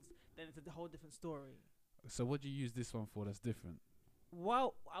it's a whole different story. So what do you use this one for that's different?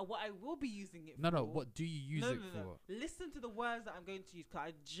 Well, what I will be using it for. No. What do you use it for? No. Listen to the words that I'm going to use, because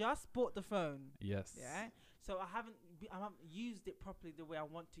I just bought the phone. Yes. Yeah. So I haven't used it properly the way I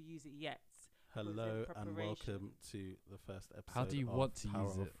want to use it yet. Hello and welcome to the first episode. How do you want to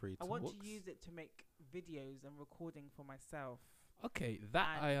use it? I want to use it to make videos and recording for myself. Okay,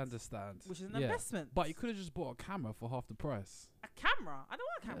 that And I understand. Which is an investment. But you could have just bought a camera for half the price. A camera? I don't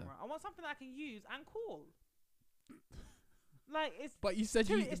want a camera. I want something that I can use and call. Like it's. But you said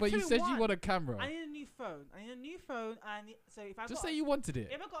two, you want a camera. I need a new phone. So if I just say you wanted it.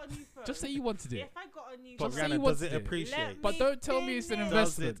 If I got a new phone. Just say you wanted it. If I got a new but phone. Rihanna, does it appreciate? But don't tell me it's an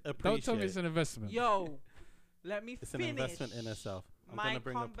investment. Don't tell me it's an investment. Yo, let me it's finish. It's an investment in itself. I'm my gonna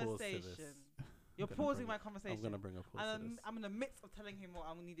bring conversation. a pause to this. You're pausing my conversation. I'm gonna bring a pause to this. I'm in the midst of telling him what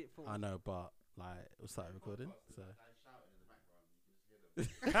I need it for. I know, but like we started recording, so.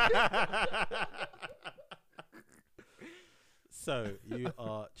 So you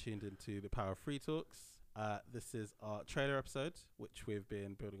are tuned into the Power of Free Talks. This is our trailer episode, which we've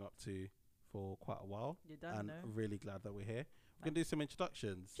been building up to for quite a while. You're done, and really glad that we're here. We're gonna do some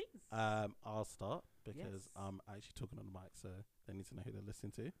introductions. I'll start because I'm actually talking on the mic, so they need to know who they're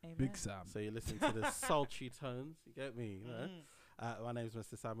listening to. Amen. Big Sam. So you listen to the sultry tones. You get me? You know? My name is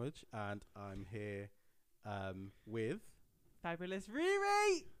Mr. Sandwich, and I'm here with Fabulous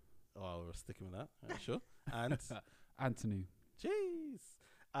Riri. Oh, we're sticking with that. Sure. And Anthony. Jeez.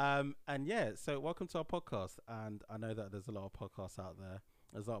 And yeah, so welcome to our podcast. And I know that there's a lot of podcasts out there.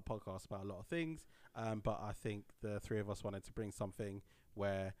 There's a lot of podcasts about a lot of things. But I think the three of us wanted to bring something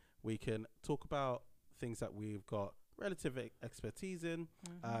where we can talk about things that we've got relative expertise in,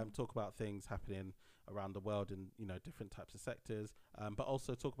 talk about things happening around the world in, you know, different types of sectors, but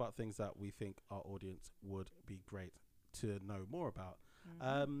also talk about things that we think our audience would be great to know more about.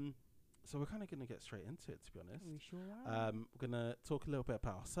 So we're kind of going to get straight into it, to be honest. We sure are. We're going to talk a little bit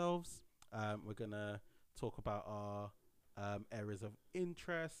about ourselves. We're going to talk about our areas of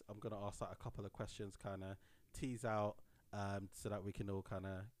interest. I'm going to ask like a couple of questions, kind of tease out so that we can all kind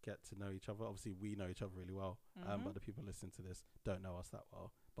of get to know each other. Obviously, we know each other really well, but the people listening to this don't know us that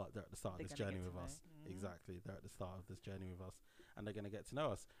well. But they're at the start of this journey with us. Exactly. They're at the start of this journey with us, and they're going to get to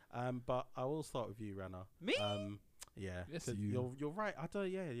know us. But I will start with you, Rana. Me? Yeah. Yes, you're right. I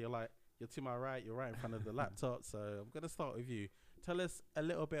don't. Yeah. You're to my right. You're right in front of the laptop. So I'm going to start with you. Tell us a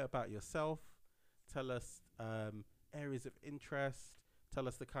little bit about yourself. Tell us areas of interest. Tell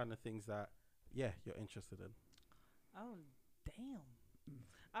us the kind of things that you're interested in. Oh, damn.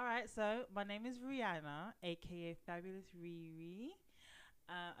 All right, so my name is Rihanna, aka Fabulous Riri.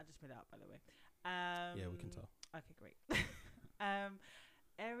 I just made it up, by the way. Yeah, we can tell. Okay, great.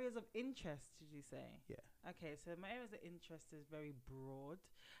 Areas of interest, did you say? Yeah. Okay, so my areas of interest is very broad.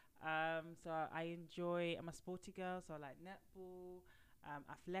 So I'm a sporty girl, so I like netball,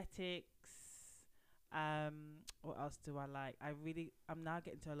 athletics. What else do I like? I'm now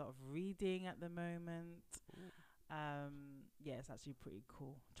getting to a lot of reading at the moment. It's actually pretty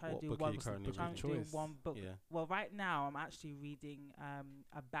cool. Trying to do one book. Yeah. Well, right now I'm actually reading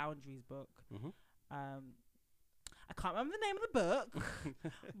a boundaries book. I can't remember the name of the book,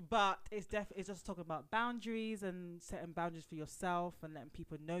 but it's just talking about boundaries and setting boundaries for yourself and letting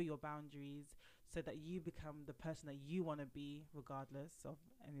people know your boundaries so that you become the person that you want to be, regardless of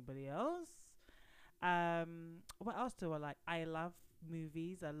anybody else. What else do I like? I love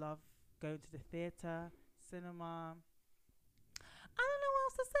movies. I love going to the theatre, cinema. I don't know what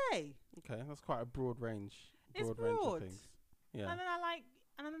else to say. Okay, that's quite a broad range. It's range broad. of things. Yeah. And then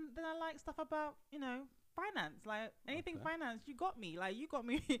I like stuff about, finance. Like anything finance, you got me. Like you got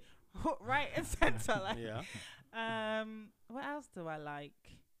me right and center. Like, what else do I like?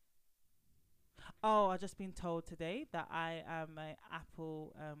 Oh, I've just been told today that I am a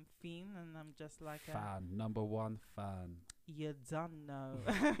Apple fiend, and I'm just like number one fan. You don't know.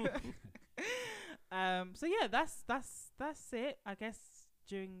 So yeah, that's it. I guess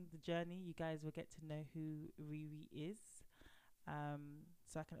during the journey, you guys will get to know who Riri is.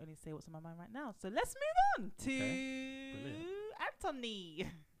 So I can only say what's on my mind right now. So let's move on to Anthony.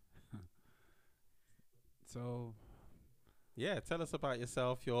 So, tell us about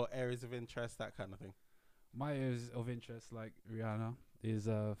yourself, your areas of interest, that kind of thing. My areas of interest, like Rihanna, is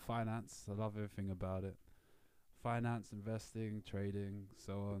finance. I love everything about it. Finance, investing, trading,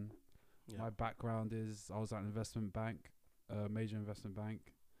 so on. Yeah. My background is I was at an investment bank, a major investment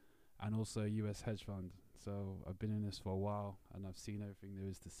bank, and also a US hedge fund. So I've been in this for a while, and I've seen everything there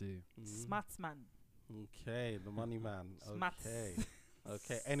is to see. Smarts man. Okay, the money man. Smarts.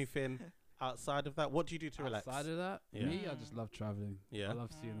 Okay. Anything outside of that? What do you do to relax? Outside of that, Yeah. me, I just love traveling. Yeah. I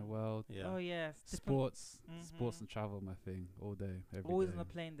love seeing the world. Yeah. Oh yes. Sports and travel, my thing, all day, every Always day. on the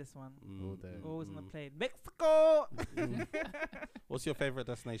plane. This one. All day. Always on the plane. Mexico. What's your favorite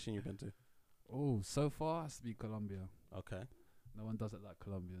destination you've been to? Oh, so far has to be Colombia. Okay. No one does it like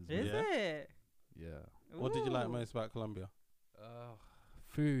Colombians. Is Yeah. it? Yeah. What did you like Ooh. most about Colombia?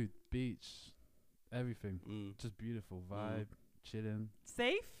 Food, beach, everything. Mm. Just beautiful vibe, chilling.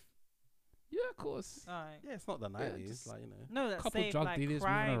 Safe. Yeah, of course. All right. Yeah, it's not the Yeah, 90s, just like, you know. No, that's Couple safe. drug like dealers moving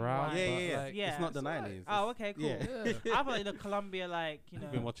crime around, wise. Yeah, but yeah, yeah. like- It's not the it's alright. 90s. Oh, okay, cool. Yeah. I thought in Colombia, like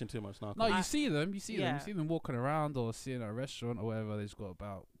You've been watching too much now. No, I- you see them. You see them. yeah. You see them walking around or seeing at a restaurant or whatever. They've got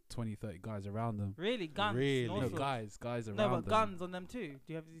about 20, 30 guys around them. Really, guns. Really? North No, Shore. guys around No, but them. guns on them too.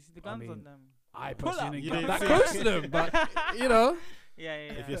 Do you see the I guns on mean, them? I Pull personally up. didn't You get didn't that see close it. to them, but you know, Yeah,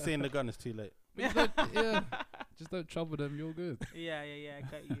 yeah, yeah. If you're seeing the gun, it's too late. but you don't, yeah, just don't trouble them. You're good. yeah.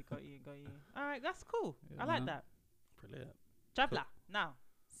 Got you. All right, that's cool. Yeah, I like man. that. Brilliant. Chabla. Now,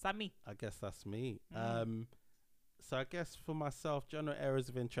 Sami. I guess that's me. Mm. So I guess for myself, general areas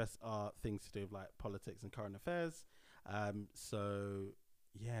of interest are things to do with like politics and current affairs. So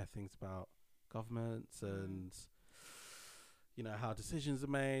yeah, things about governments and you know how decisions are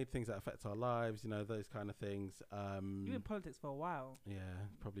made, things that affect our lives, you know, those kind of things. You've been in politics for a while. Yeah,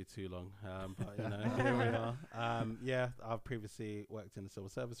 probably too long. But you know, here we are. Yeah, I've previously worked in the civil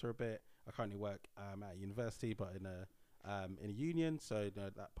service for a bit. I currently work at a university, but in a union, so you know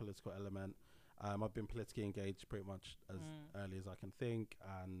that political element. I've been politically engaged pretty much as early as I can think,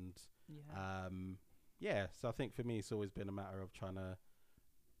 and Yeah. yeah. So I think for me, it's always been a matter of trying to,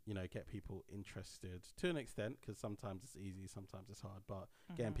 you know, get people interested to an extent, because sometimes it's easy, sometimes it's hard, but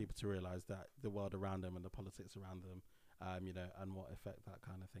getting people to realize that the world around them and the politics around them, you know, and what effect that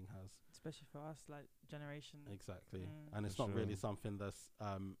kind of thing has. Especially for us, like generation. Exactly. Mm. And it's For not really sure. something that's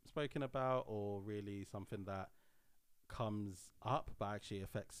spoken about or really something that comes up, but actually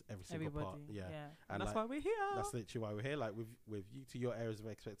affects every single Everybody. part. Yeah. And that's like, why we're here. That's literally why we're here. Like with you to your areas of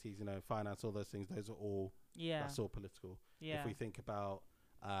expertise, you know, finance, all those things, those are all, Yeah. that's all political. Yeah. If we think about,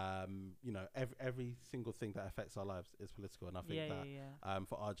 you know, every single thing that affects our lives is political. And I think that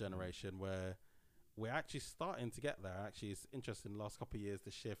for our generation, where we're actually starting to get there. Actually, it's interesting. The last couple of years,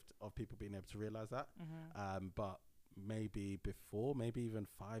 the shift of people being able to realize that. But maybe before, maybe even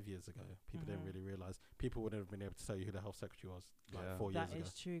 5 years ago, people didn't really realize. People wouldn't have been able to tell you who the health secretary was like Yeah. 4 years That ago.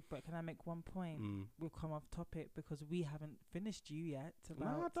 is true, but can I make one point? We'll come off topic because we haven't finished you yet.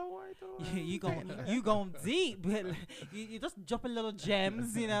 Nah, About don't worry, don't worry. you going deep. you just drop a little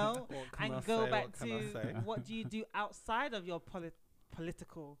gems, you know, What can and I go say? back What can I to say? what do you do outside of your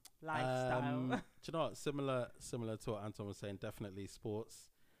political lifestyle? Do you know what? Similar to what Anton was saying. Definitely sports.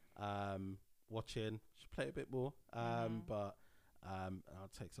 Watching. Should play a bit more. But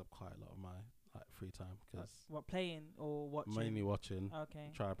it takes up quite a lot of my like free time because what playing or watching? mainly watching.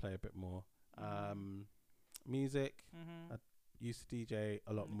 Okay. Try to play a bit more. Music. Mm-hmm. I used to DJ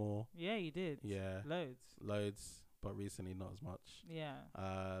a lot more. Yeah, you did. Yeah, Loads. but recently not as much. Yeah.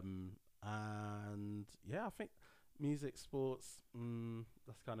 And yeah, I think music, sports,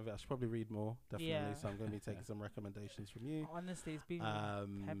 that's kind of it. I should probably read more, definitely. Yeah. So I'm going to be taking some recommendations from you. Honestly, it's been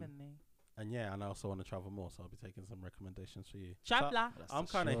heavenly. And yeah, and I also want to travel more, so I'll be taking some recommendations for you. Chabla. So I'm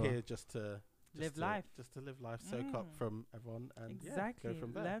kind of here just to Live life. just to live life, soak up from everyone, and Exactly. yeah, go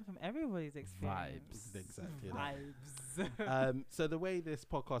from there. Learn from everybody's experience. Vibes. Exactly. Vibes. So the way this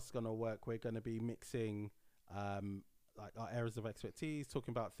podcast is going to work, we're going to be mixing like our areas of expertise,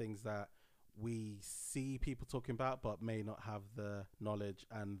 talking about things that we see people talking about but may not have the knowledge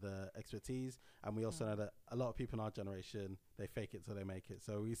and the expertise. And we also know that a lot of people in our generation, they fake it till they make it.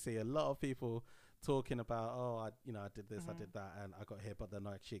 So we see a lot of people talking about, I did this, I did that, and I got here, but they're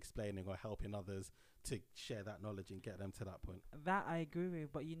not actually explaining or helping others to share that knowledge and get them to that point. That I agree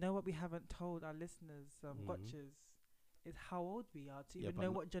with, but you know what we haven't told our listeners, watchers, is how old we are to even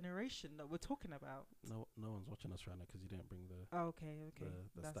know what generation that we're talking about. No one's watching us right now because you didn't bring the. Oh, okay.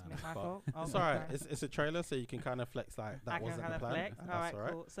 the That's stand. my But fault. it's Oh, alright. okay. It's a trailer, so you can kind of flex like that I can wasn't kinda the plan. flex. That's All right,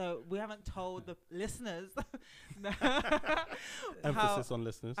 alright. cool. So we haven't told the listeners Emphasis on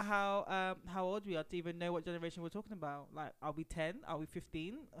listeners. how old we are to even know what generation we're talking about. Like, are we 10? Are we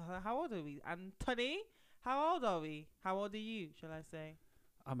 15? How old are we? And Tony, how old are we? How old are you? Shall I say?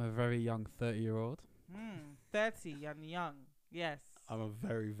 I'm a very young 30-year-old. 30 and young. Yes. I'm a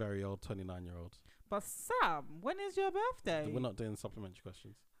very, very old 29-year-old. But Sam, when is your birthday? We're not doing supplementary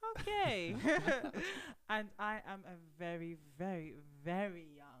questions. Okay. And I am a very, very, very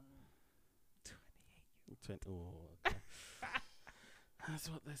young 28. Okay. That's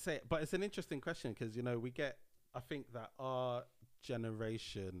what they say. But it's an interesting question because, you know, I think that our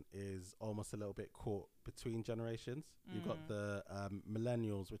generation is almost a little bit caught between generations. You've got the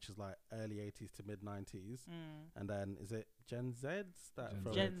millennials, which is like early 80s to mid 90s, and then is it Gen Z's that Gen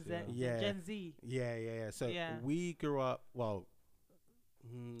from Gen Z, yeah, Gen Z. yeah. So Yeah. we grew up well.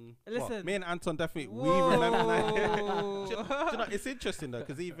 Listen. Me and Anton definitely Whoa. we remember that. do you know, it's interesting though,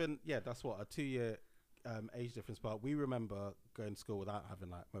 because even that's what a 2-year age difference, but we remember going to school without having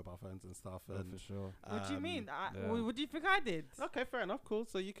like mobile phones and stuff. Oh, And for sure. What do you mean? yeah. What do you think I did? okay, fair enough, cool.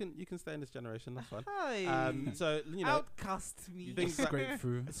 So you can stay in this generation. That's fine. Hi. So you know, Outcast me. things Just scrape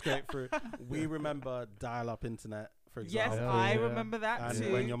through. straight through. We remember dial-up internet, for Yes, example. I Yeah. remember that And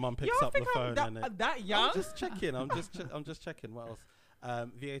too. when your mum You picks don't up the think I'm phone, and it, that young? I'm just checking. I'm just checking. What else?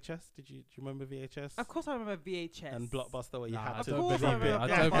 VHS. Do you remember VHS? Of course, I remember VHS And Blockbuster, where you Nah, had I to. don't course I believe it. remember I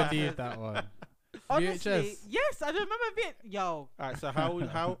don't Blockbuster. believe that one. Honestly, VHS. yes, I remember Yo, All right. So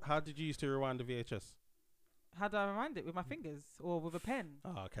how did you used to rewind the VHS? how do I remind it? With my fingers or with a pen? Oh,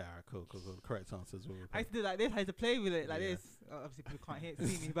 okay. All right. Cool. The correct answers were. I used to do it like this. I used to play with it like Yeah. this. Obviously, people can't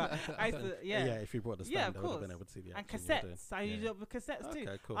see me, but I used to, Yeah. yeah. If you brought the stand, Yeah, of they would have course. been able to see the And action you were doing. cassettes. I used it with cassettes too.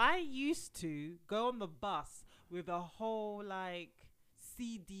 Okay. Cool. I used to go on the bus with a whole like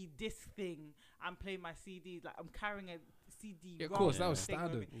CD disc thing and play my CDs. Like I'm carrying a CD. Yeah, of course, that ROM was thing with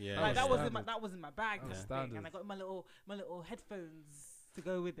standard. me. Yeah. Like that that was was in my standard. bag That was kind of thing, and standard. I got my little headphones to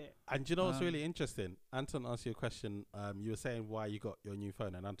go with it. And do you know what's Um, really interesting? Anton asked you a question. You were saying why you got your new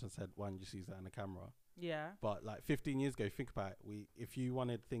phone, and Anton said, "Why don't you just use that in the camera?" Yeah. But like 15 years ago, think about it. If you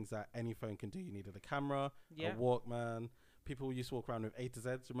wanted things that any phone can do, you needed a camera, Yeah. a Walkman. People used to walk around with A to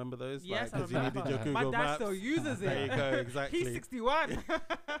Zs. Remember those? Yes, I Because you remember. needed your Google My dad Maps. still uses it. There you go. Exactly. He's 61.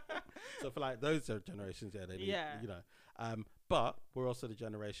 So for like those generations, yeah, they need, Yeah. you know. But we're also the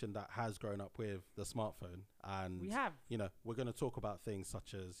generation that has grown up with the smartphone, and We have. you know, we're going to talk about things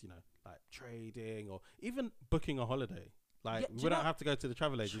such as, you know, like trading or even booking a holiday. Like Yeah, do we you don't know- have to go to the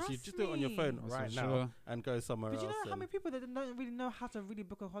travel agents. You trust just do it on your me. phone That's right for now sure. and go somewhere But you else. know how many people that don't really know how to really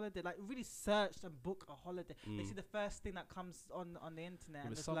book a holiday, like really search and book a holiday. They see the first thing that comes on the internet. But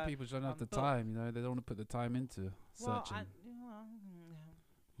and it's some like, people don't have the book. time, you know, they don't want to put the time into well, searching.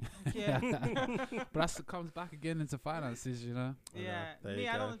 yeah. But that comes back again into finances, you know. Yeah. There Me, you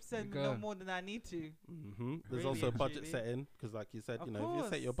I go. don't spend There you no go. more than I need to. There's Really also and budget truly. setting, because like you said, Of you know, if you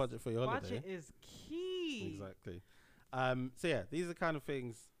set your course. budget for your holiday. Budget is key. Exactly. So yeah, these are kind of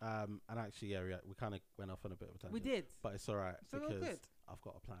things. And actually, yeah, we kind of went off on a bit of a tangent. We did. But it's all right It's all because good. I've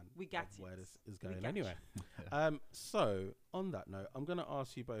got a plan. We got of where it. this is We going got anyway. So on that note, I'm going to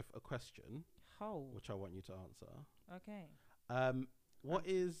ask you both a question, Oh, which I want you to answer. okay. What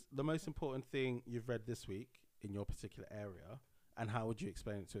is the most important thing you've read this week in your particular area, and how would you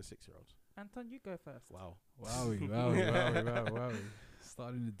explain it to a 6-year-old? Anton, you go first. Wow. Wowie.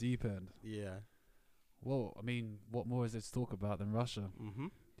 Starting the deep end. Yeah. Well, I mean, what more is there to talk about than Russia? Mm-hmm.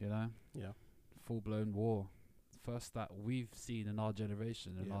 You know, Yeah. full-blown war, first that we've seen in our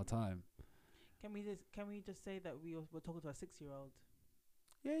generation, in Yeah. our time. Can we just say that we're talking to a 6-year-old?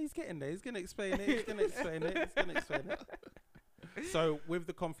 Yeah, he's getting there. He's going to explain it. He's going to explain it. So with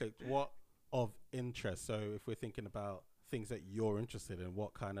the conflict, what of interest? So if we're thinking about things that you're interested in,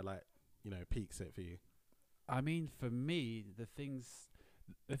 what kind of like, you know, piques it for you? I mean, for me, the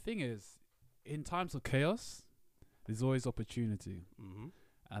thing is, in times of chaos, there's always opportunity. Mm-hmm.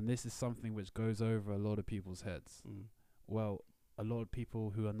 And this is something which goes over a lot of people's heads. Mm. Well, a lot of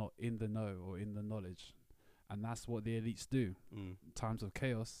people who are not in the know or in the knowledge. And that's what the elites do. Mm. Times of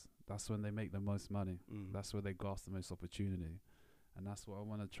chaos, that's when they make the most money. Mm. That's where they grasp the most opportunity. And that's what I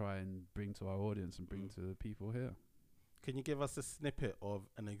want to try and bring to our audience and bring Mm. to the people here. Can you give us a snippet of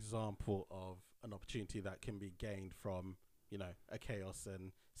an example of an opportunity that can be gained from, you know, a chaos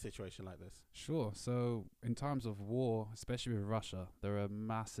and situation like this? Sure. So in times of war, especially with Russia, they're a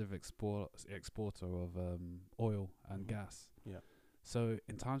massive exporter of oil and Mhm. gas. Yeah. So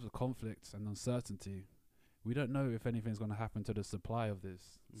in times of conflict and uncertainty, we don't know if anything's going to happen to the supply of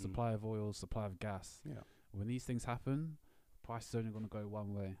this, supply of oil, supply of gas. Yeah. When these things happen, price is only going to go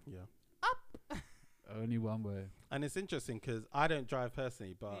one way. Yeah. Only one way. And it's interesting because I don't drive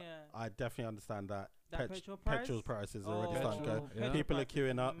personally, but Yeah. I definitely understand that That petrol prices are already starting to go. Petrol, yeah. People are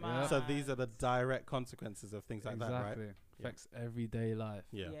queuing up. Yeah. So these are the direct consequences of things like that, right? Exactly. Affects everyday life.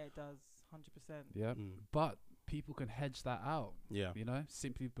 Yeah, Yeah. it does. 100%. Yeah. Mm. But people can hedge that out, Yeah. you know,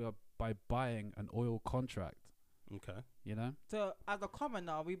 simply by buying an oil contract, Okay. you know. So as a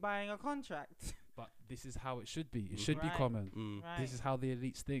commoner, are we buying a contract? But this is how it should be. It Mm. should be Right. common. Mm. Right. This is how the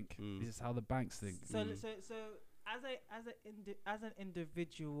elites think. Mm. This is how the banks think. So Mm. so as an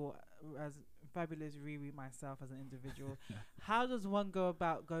individual, as fabulous Riri myself as an individual, how does one go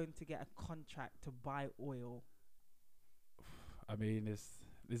about going to get a contract to buy oil? I mean,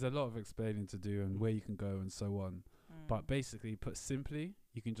 there's a lot of explaining to do and where you can go and so on. But basically, put simply,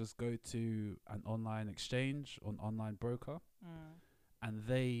 you can just go to an online exchange or an online broker, and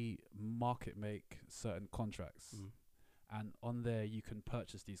they market make certain contracts. And on there, you can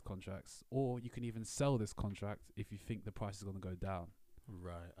purchase these contracts, or you can even sell this contract if you think the price is going to go down.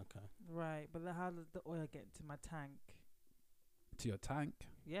 Right. Okay. Right, but how does the oil get to my tank? To your tank?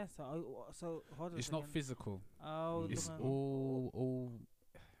 Yeah. So hold on. It's not physical. Oh, it's all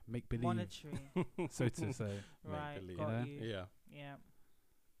make believe. Monetary. So to say. Right. Make-believe. Got You you. Yeah. Yeah.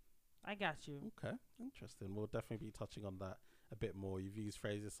 I got you. Okay, interesting. We'll definitely be touching on that a bit more. You've used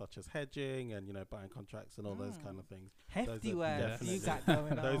phrases such as hedging and, buying contracts and all those kind of things. Hefty are words definitely- you got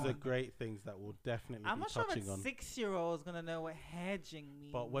going on. Those are great things that we'll definitely I'm be not sure touching a on. 6-year-old's gonna know what hedging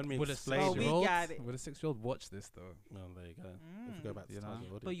means. But when we Would a explain Oh, we it, got it. Would a 6-year-old watch this though? well, there you go. If we go back to You target know?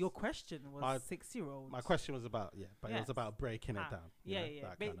 audience. But your question was My- 6-year-olds. My question was about it Yes. was about breaking it down. you Yeah, know, yeah.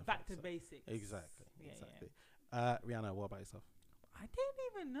 that kind of Back thing. to So- basics. Exactly. Yeah, Exactly. yeah. Rihanna, what about yourself? I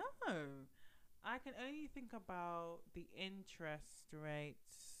don't even know. I can only think about the interest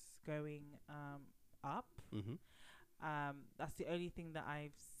rates going up. Mm-hmm. That's the only thing that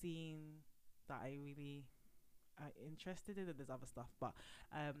I've seen that I really interested in. And there's other stuff, but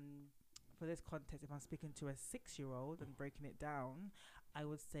for this context, if I'm speaking to a 6-year-old and breaking it down, I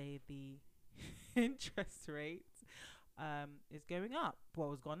would say the interest rate is going up.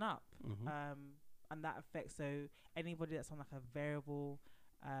 Well, it's gone up. Mm-hmm. And that affects, so anybody that's on like a variable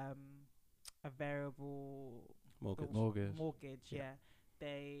mortgage, Yeah.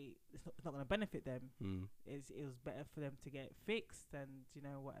 it's not going to benefit them. Mm. It was better for them to get fixed and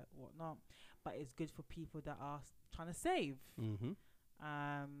whatnot, but it's good for people that are trying to save. Mm-hmm.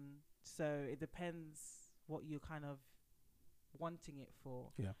 So it depends what you're kind of wanting it for.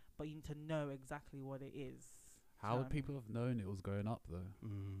 Yeah. But you need to know exactly what it is. How would people have known it was going up though?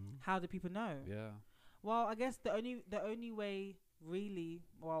 Mm. How do people know? Yeah. Well, I guess the only way really,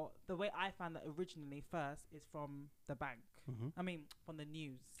 the way I found that originally first is from the bank. Mm-hmm. I mean, from the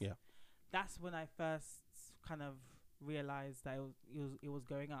news. Yeah. That's when I first kind of realized that it was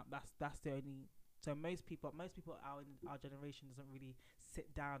going up. That's the only. So most people in our generation doesn't really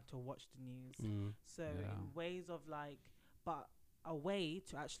sit down to watch the news. Mm. So Yeah. in ways of but a way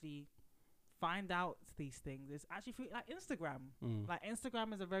to actually find out these things is actually through Instagram. Mm.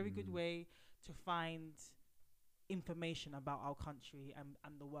 Instagram is a very good way to find information about our country and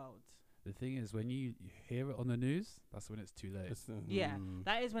the world. The thing is, when you hear it on the news, that's when it's too late. Yeah, Mm.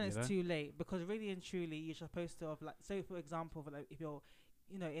 that is when You know? it's too late, because really and truly you're supposed to so for example, if you're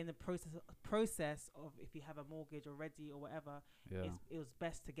in the process of if you have a mortgage already or whatever, Yeah. it was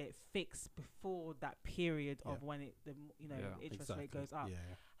best to get fixed before that period of Yeah. when the interest rate goes up. Yeah.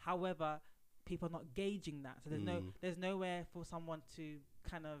 However, people are not gauging that, so there's nowhere for someone to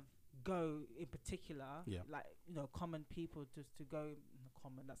kind of go in particular. Yeah. Common people just to go.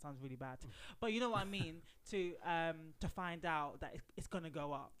 Common, that sounds really bad, but you know what I mean. To find out that it's gonna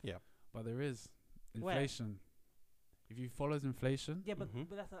go up. But there is Where? inflation. If you follow inflation, Yeah, but Mhm.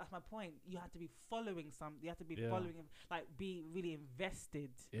 but that's my point. You have to be following you have to be Yeah. following, be really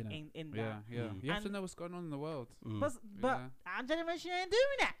invested In it. in yeah, that. yeah. Mm. You have to And- know what's going on in the world. Mm. But Yeah. our generation ain't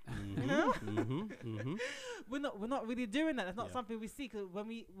doing that. Mhm. You know? Mhm. Mhm. We're not really doing that. That's not Yeah. something we see. Cause when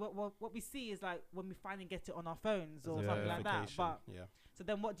what we see is when we finally get it on our phones or There's a something like that. notification. But yeah. so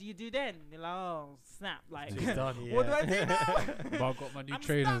then what do you do then? You're like, oh snap! It's done, What do I do yeah. now? But I've got my new I'm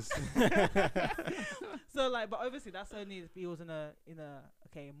trainers. So but obviously that's only if he was in a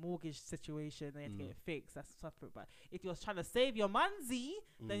mortgage situation, they have to get it fixed. That's separate. But if you're trying to save your manzi,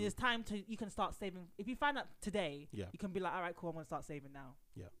 then Mm. it's time you can start saving. If you find out today, Yeah. you can be like, all right, cool, I'm gonna start saving now.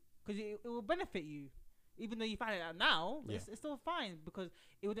 Yeah. Because it will benefit you, even though you find it out now. Yeah. It's still fine because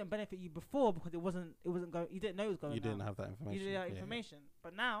it wouldn't benefit you before because it wasn't going. You didn't know it was going. You didn't up. have that information. You didn't have Yeah, yeah. information,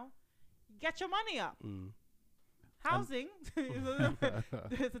 but now, get your money up. Mm. Housing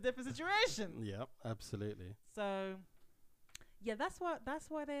it's a different situation. Yep, absolutely. So, yeah, that's what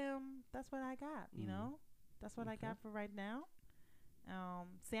I got. You Mm. know, that's what I Okay. got for right now.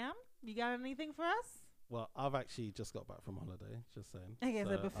 Sam, you got anything for us? Well, I've actually just got back from holiday. Just saying. Okay,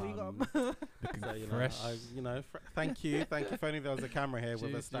 so before you got Looking So, fresh. thank you. Thank you. If only there was a camera here with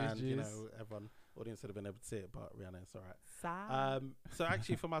a Cheers, stand, cheers. everyone, audience would have been able to see it, but Rihanna, it's all right. Sam. So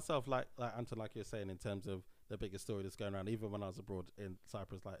actually for myself, like Anton, like you're saying, in terms of the biggest story that's going around, even when I was abroad in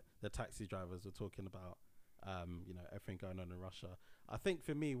Cyprus, like the taxi drivers were talking about, everything going on in Russia. I think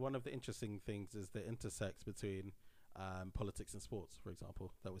for me, one of the interesting things is the intersects between politics and sports, for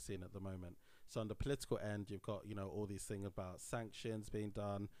example, that we're seeing at the moment. So on the political end, you've got, all these things about sanctions being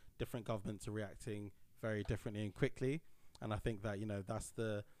done, different governments are reacting very differently and quickly. And I think that, you know, that's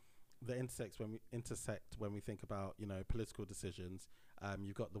the intersect when we think about, you know, political decisions.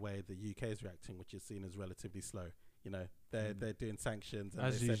 You've got the way the UK is reacting, which is seen as relatively slow. You know, they're doing sanctions and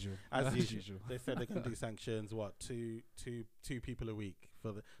as usual. As usual. They said they can do sanctions. What, two people a week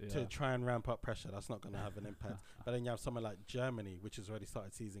for to try and ramp up pressure. That's not going to have an impact. But then you have somewhere like Germany, which has already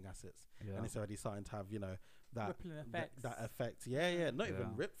started seizing assets, and it's already starting to have, you know, that effect. Not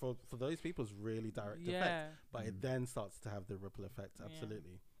even rip for those people's really direct effect, but it then starts to have the ripple effect.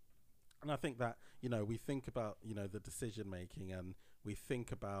 Absolutely. And I think that, you know, we think about, you know, the decision making, and we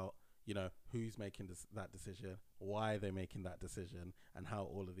think about, you know, who's making that decision, why they're making that decision, and how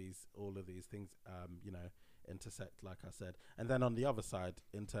all of these things, you know, intersect, like I said. And then on the other side,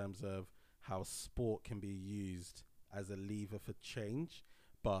 in terms of how sport can be used as a lever for change,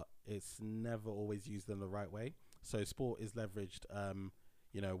 but it's never always used in the right way. So sport is leveraged,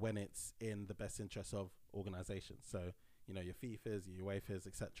 you know, when it's in the best interest of organizations. So, you know, your FIFAs, your UEFAs,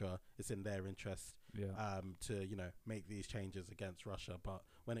 etc. It's in their interest to, you know, make these changes against Russia. But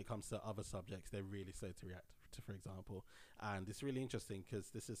when it comes to other subjects, they're really slow to react to, for example. And it's really interesting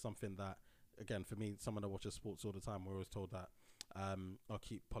because this is something that, again, for me, someone that watches sports all the time, we're always told that I'll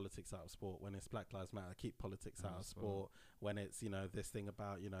keep politics out of sport. When it's Black Lives Matter, keep politics out of sport. When it's, you know, this thing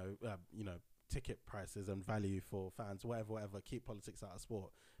about, you know, ticket prices and value for fans, whatever, keep politics out of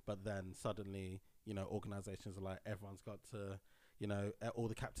sport. But then suddenly, you know, organizations are like, everyone's got to, you know, all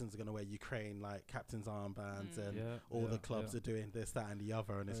the captains are going to wear Ukraine, like, captain's armbands, and all the clubs are doing this, that, and the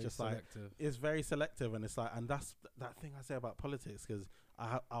other. And very, it's just selective. Like, it's very selective. And it's like, and that's that thing I say about politics, because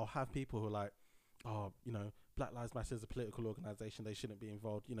I'll have people who are like, oh, you know, Black Lives Matter is a political organization, they shouldn't be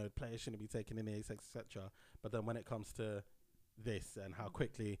involved, you know, players shouldn't be taken in, etc. But then when it comes to this and how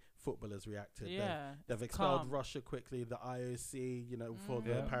quickly footballers reacted, they've expelled Russia quickly, the IOC, you know, for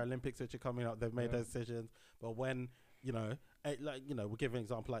the Paralympics which are coming up, they've made those decisions. But when, you know, like, you know, we'll give an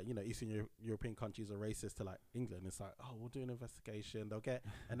example, like, you know, Eastern European countries are racist to, like, England. It's like, oh, we'll do an investigation, they'll get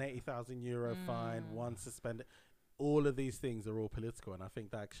an €80,000 fine, one suspended. All of these things are all political. And I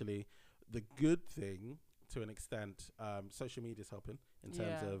think that actually the good thing, to an extent, social media is helping in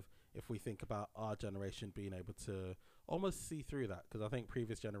terms of, if we think about our generation being able to almost see through that, because I think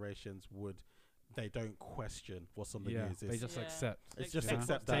previous generations they don't question what's on the news. They just accept. It's just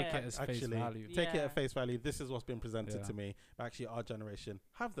accept that. Take it as face value. Take it at face value. This is what's been presented to me. But actually, our generation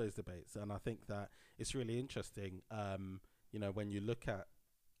have those debates, and I think that it's really interesting. You know, when you look at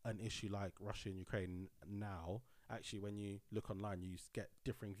an issue like Russia and Ukraine now, actually, when you look online, you get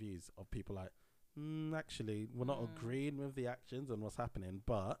differing views of people like, actually, we're not agreeing with the actions and what's happening,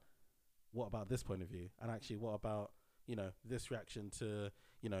 but what about this point of view? And actually, what about, you know, this reaction to,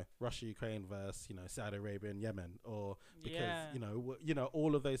 you know, Russia, Ukraine versus, you know, Saudi Arabia and Yemen, or because, you know,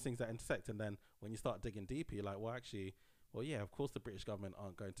 all of those things that intersect. And then when you start digging deeper, you're like, well, actually, well, yeah, of course the British government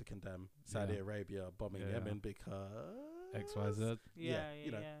aren't going to condemn Saudi Arabia bombing Yemen because XYZ.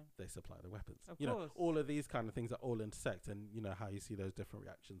 You know, they supply the weapons. You know, all of these kind of things that all intersect, and, you know, how you see those different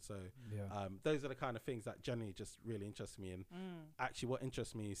reactions. So those are the kind of things that generally just really interest me. And actually what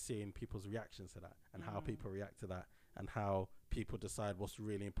interests me is seeing people's reactions to that, and how people react to that, and how people decide what's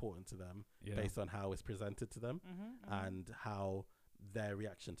really important to them based on how it's presented to them, and how their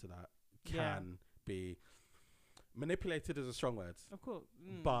reaction to that can be manipulated is a strong word, of course,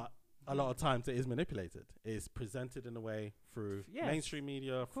 but a lot of times it is manipulated. It's presented in a way through mainstream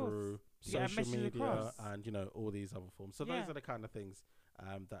media, through social media, and, you know, all these other forms. So those are the kind of things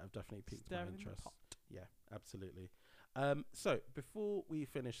that have definitely piqued my interest. Yeah, absolutely. So before we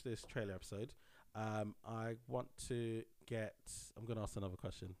finish this trailer episode, I want to I'm going to ask another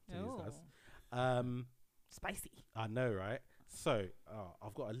question to these guys. Spicy. I know, right? So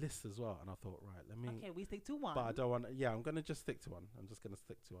I've got a list as well, and I thought, right, let me. Okay, we stick to one. But I don't want. Yeah, I'm gonna just stick to one.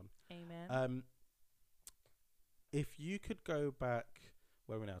 Amen. If you could go back,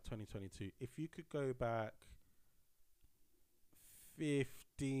 where we're now, 2022. If you could go back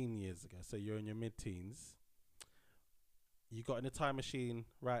 15 years ago, so you're in your mid-teens, you got in a time machine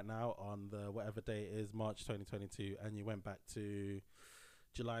right now on the whatever day it is, March 2022, and you went back to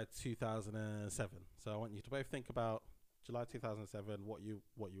July 2007. So I want you to both think about July 2007, what you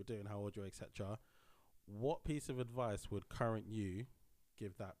were doing, how old you were, etc. What piece of advice would current you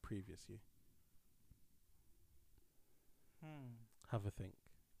give that previous you? Have a think.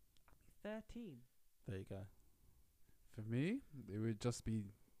 13. There you go. For me, it would just be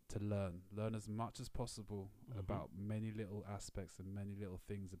to learn as much as possible about many little aspects and many little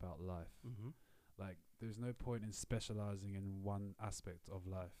things about life. Like, there's no point in specializing in one aspect of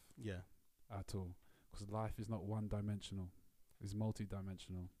life. At all. Because life is not one-dimensional. It's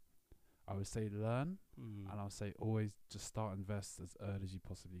multi-dimensional. I would say learn, Mm. and I would say always just start invest as early as you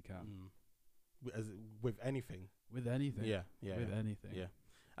possibly can. With anything. With anything. Yeah. With anything. Yeah.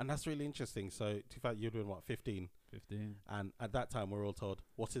 And that's really interesting. So, you're doing what, 15? 15. And at that time, we're all told,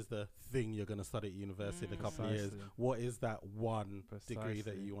 what is the thing you're going to study at university in a couple of years? Precisely. What is that one degree that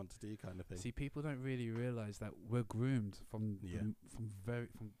Precisely. you want to do, kind of thing? See, people don't really realize that we're groomed from from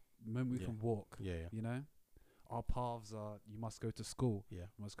the moment we can walk. Yeah. You know, our paths are: you must go to school, Yeah.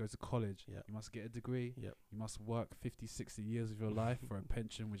 you must go to college, Yeah. you must get a degree, Yep. you must work 50, 60 years of your life for a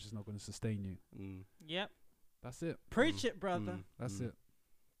pension which is not going to sustain you. Yep. That's it. Preach it, brother. That's it.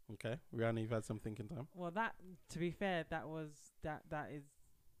 Okay, Rihanna, you've had some thinking time. Well, that, to be fair, that is,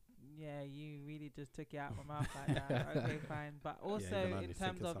 yeah, you really just took it out of my mouth like that. Okay, fine. But also can only in think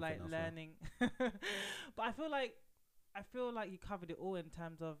terms of of like something else now. learning, but I feel like you covered it all in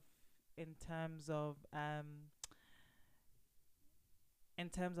terms of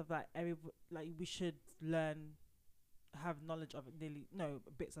like we should learn, have knowledge of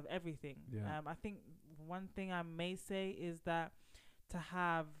bits of everything. Yeah. I think one thing I may say is that to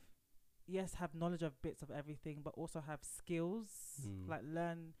have knowledge of bits of everything, but also have skills, like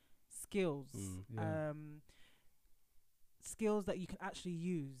learn skills, Yeah. skills that you can actually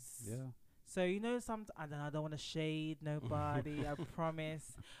use. Yeah. So I don't want to shade nobody, I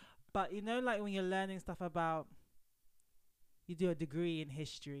promise. But like when you're learning stuff about, you do a degree in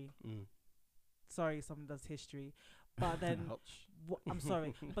history. Sorry, someone does history, but then I'm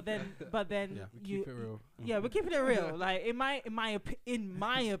sorry, but then Yeah, We keep it real. yeah, we're keeping it real. Like in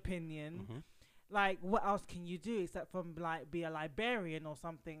my opinion, like what else can you do except from like be a librarian or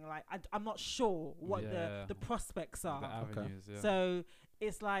something? Like I'm not sure what Yeah. the prospects are. The avenues, yeah. So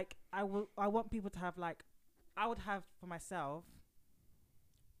it's like I want people to have like, I would have for myself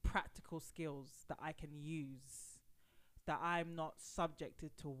practical skills that I can use, that I'm not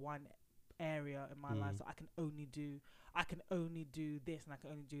subjected to one area in my life, so I can only do this and I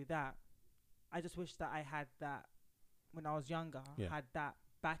can only do that. I just wish that I had that when I was younger, had that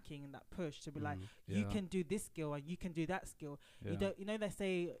backing and that push to be like, you can do this skill and you can do that skill. Yeah. You don't, they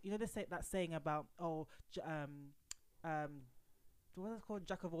say that saying about what is it called,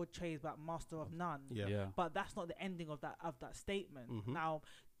 jack of all trades but master of none. Yeah. But that's not the ending of that statement. Now,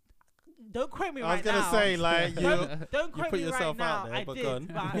 don't quote me I was right now. gonna say, like, don't quote put me yourself right out now. there, I but did, go on.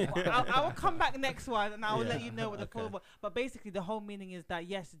 but I will come back next one and I will let you know what the Okay. full. But basically, the whole meaning is that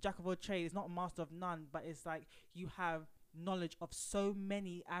yes, jack of all trades is not a master of none, but it's like you have knowledge of so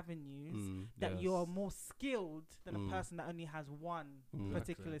many avenues that you are more skilled than a person that only has one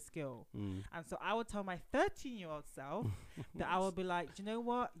particular skill. And so I would tell my 13-year-old self that I would be like, do you know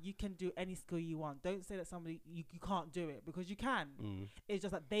what? You can do any skill you want. Don't say that somebody you can't do it, because you can. It's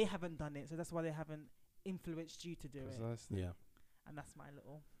just that they haven't done it, so that's why they haven't influenced you to do it. Precisely. Yeah. And that's my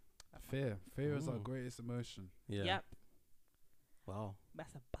little. Fear is our greatest emotion. Yeah. Yep. Wow.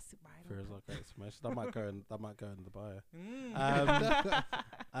 That's a bust it right Fear up. is our greatest emotion. That might go in the bio.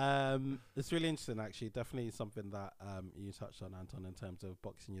 It's really interesting, actually. Definitely something that you touched on, Anton, in terms of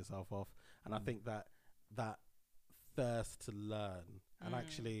boxing yourself off. And I think that thirst to learn and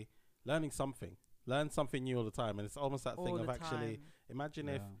actually learn something new all the time. And it's almost that thing of actually, imagine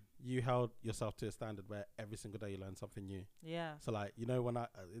if you held yourself to a standard where every single day you learn something new. Yeah. So like, when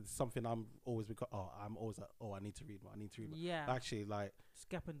it's something I'm always like, I need to read more. Yeah. Actually, like, just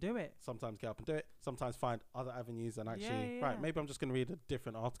get up and do it. sometimes get up and do it. Sometimes find other avenues and actually, Yeah. maybe I'm just going to read a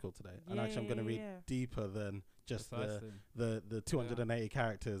different article today. And actually I'm going to read deeper than just the 280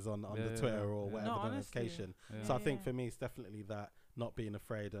 characters on the Twitter or whatever the notification. Yeah. So I think for me, it's definitely that not being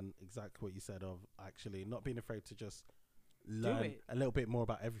afraid, and exactly what you said of actually not being afraid to just learn a little bit more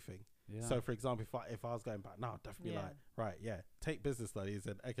about everything. Yeah. So for example, if I was going back now, I'd definitely take business studies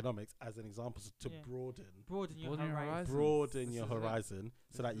and economics as an example to broaden your horizon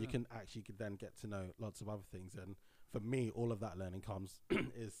so that you can then get to know lots of other things. And for me, all of that learning comes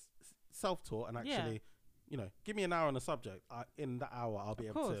is self-taught, and actually give me an hour on a subject, in that hour I'll be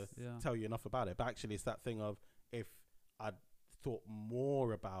able to tell you enough about it. But actually it's that thing of, if I'd thought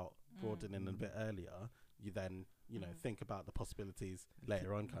more about broadening a bit earlier, you then think about the possibilities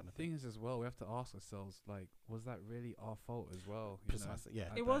later on, kind of thing. The thing is, as well, we have to ask ourselves, like, was that really our fault as well? Precisely, yeah.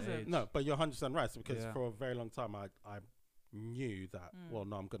 It wasn't. No, but you're 100% right. So because for a very long time, I knew that, well,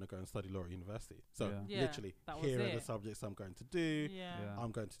 no, I'm going to go and study law at university. So literally, here are the subjects I'm going to do.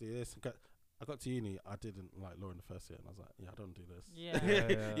 I'm going to do this. I got to uni, I didn't like law in the first year, and I was like, I don't do this.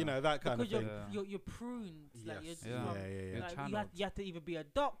 That kind because of thing. You're pruned. Like Like you have to either be a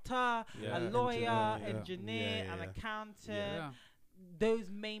doctor, a lawyer, engineer, an accountant. those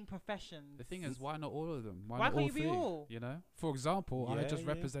main professions. The thing is, why not all of them? Why not can't all you be three? all? You know, for example, I Yeah, just yeah.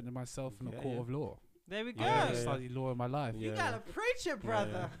 represented myself in a Yeah, court yeah. of law. There we go. I Yeah. studied law in my life. You Yeah. gotta preach it,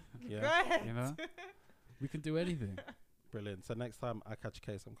 brother. Yeah. Go ahead. You know, we can do anything. Brilliant. So next time I catch a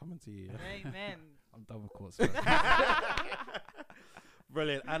case, I'm coming to you. Yeah? Amen. I'm done with court. Sweat.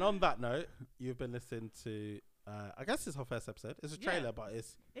 Brilliant. And on that note, you've been listening to, I guess it's our first episode. It's a Yeah. trailer, but It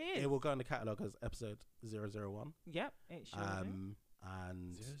is. it will go in the catalogue as episode 001. Yep, it sure do.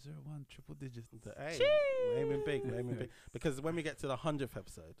 And 001 triple digits. hey, we're aiming big, we're aiming big. Because when we get to the 100th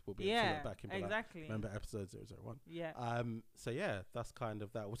episode, we'll be able to Yeah, look back and be like, exactly. remember episode 001. Yeah. So yeah, that's kind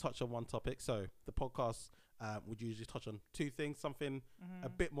of that. We'll touch on one topic. So the podcast would usually touch on two things, something a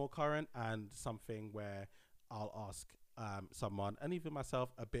bit more current and something where I'll ask someone and even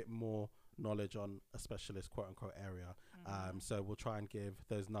myself a bit more knowledge on a specialist quote unquote area. So we'll try and give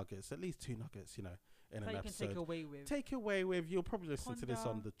those nuggets, at least 2 nuggets, you know, in that an you can episode. take away with. Take away with. You'll probably listen to this on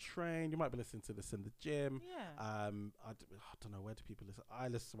Ponder. the train. You might be listening to this in the gym. Yeah. I don't know, where do people listen? I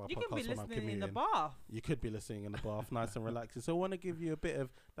listen to my You can be podcast when I'm listening in commuting. the bath. You could be listening in the bath, nice and relaxing. So I want to give you a bit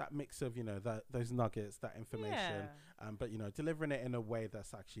of that mix of, you know, those nuggets, that information, Yeah. but, you know, delivering it in a way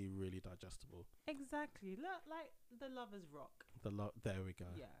that's actually really digestible. Exactly. Look, like the Lovers Rock. There we go.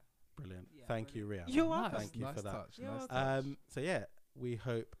 Yeah. Brilliant. Yeah, Thank you, Rihanna. You're welcome. Thank you nice for that. touch. You're Nice welcome. touch. So yeah, we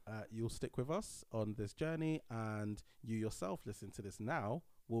hope you'll stick with us on this journey, and you yourself listen to this now.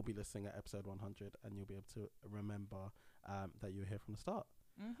 We'll be listening at episode 100, and you'll be able to remember that you were here from the start.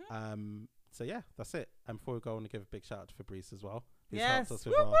 So yeah, that's it. And before we go, I want to give a big shout out to Fabrice as well, who's Yes. helped us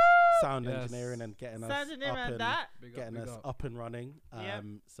with Woo-hoo! our sound Yes. engineering and getting Sound us engineering up and and that. Big up, getting big us up. up and running. Yep.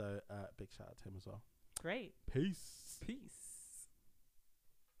 So big shout out to him as well. Great. Peace. Peace.